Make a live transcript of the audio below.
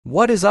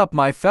What is up,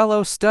 my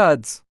fellow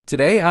studs?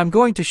 Today I'm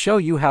going to show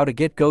you how to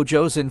get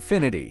Gojo's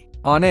Infinity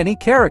on any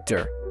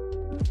character.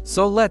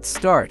 So let's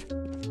start.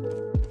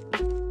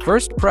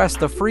 First, press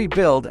the free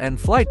build and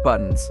flight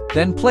buttons,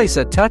 then place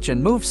a touch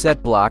and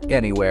moveset block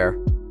anywhere.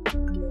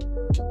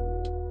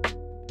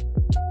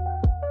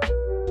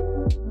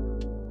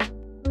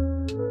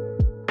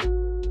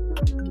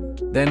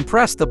 Then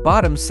press the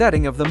bottom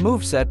setting of the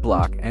moveset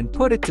block and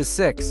put it to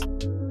 6.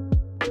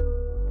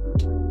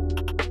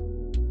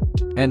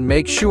 And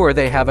make sure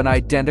they have an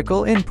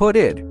identical input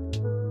ID.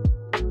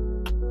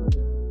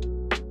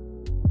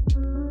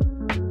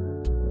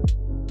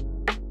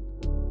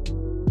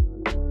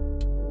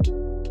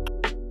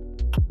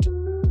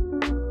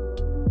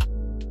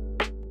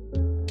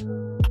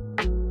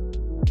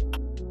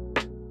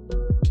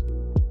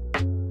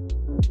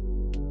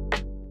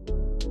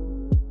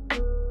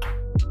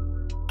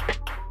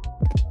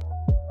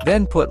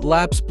 Then put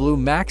Lapse Blue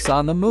Max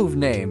on the move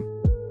name.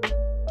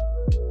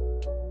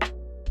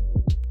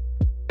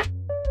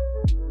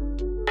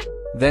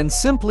 Then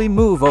simply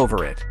move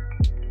over it.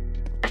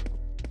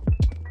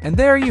 And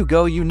there you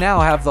go, you now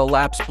have the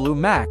Lapse Blue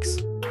Max.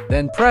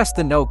 Then press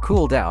the no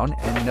cooldown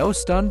and no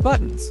stun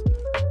buttons.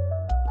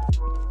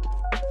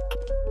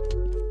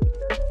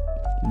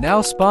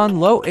 Now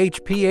spawn low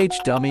HP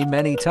dummy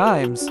many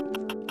times.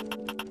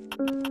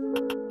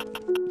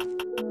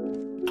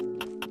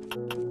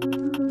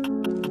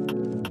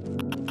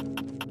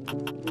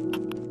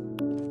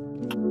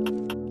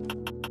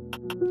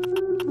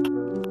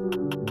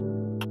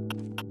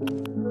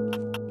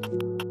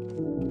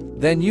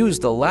 Then use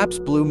the Lapse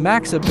Blue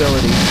Max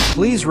ability.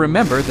 Please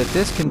remember that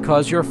this can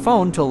cause your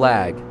phone to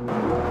lag.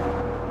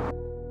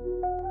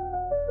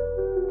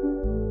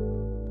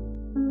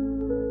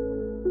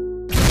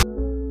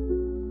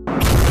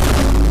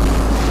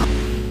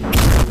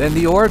 Then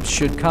the orbs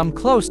should come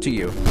close to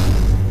you.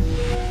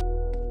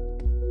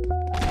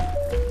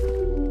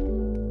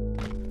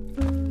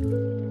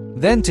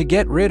 Then to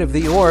get rid of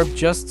the orb,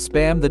 just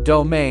spam the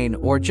domain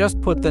or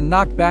just put the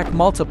knockback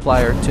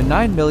multiplier to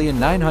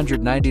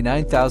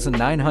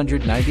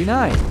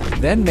 9,999,999.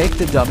 Then make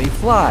the dummy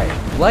fly,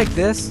 like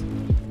this.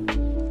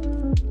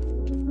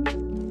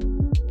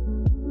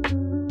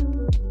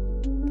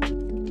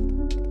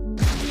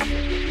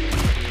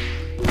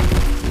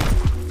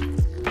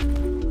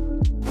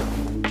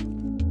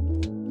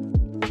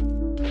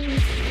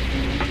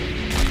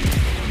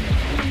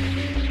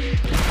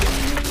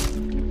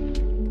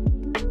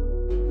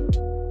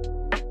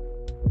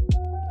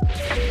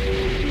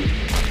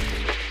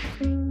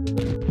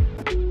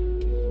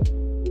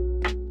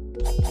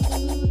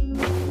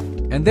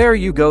 And there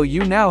you go,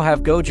 you now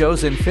have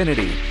Gojo's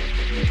Infinity.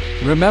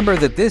 Remember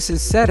that this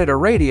is set at a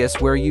radius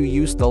where you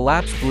use the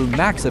Lapse Blue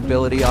Max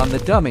ability on the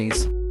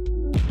dummies.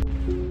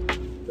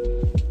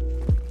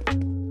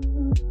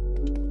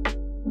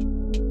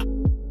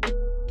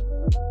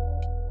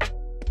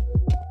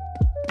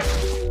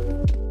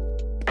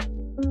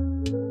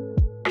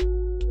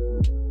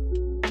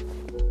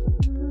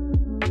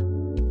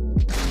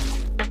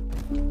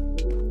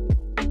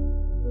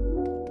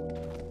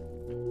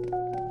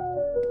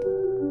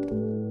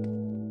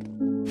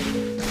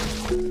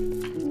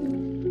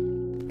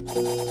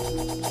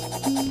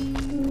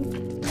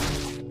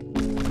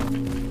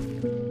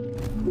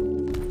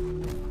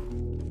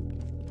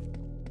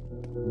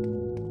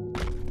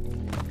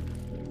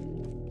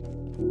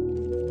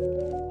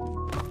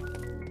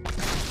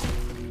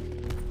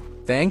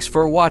 Thanks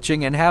for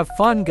watching and have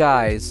fun,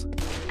 guys!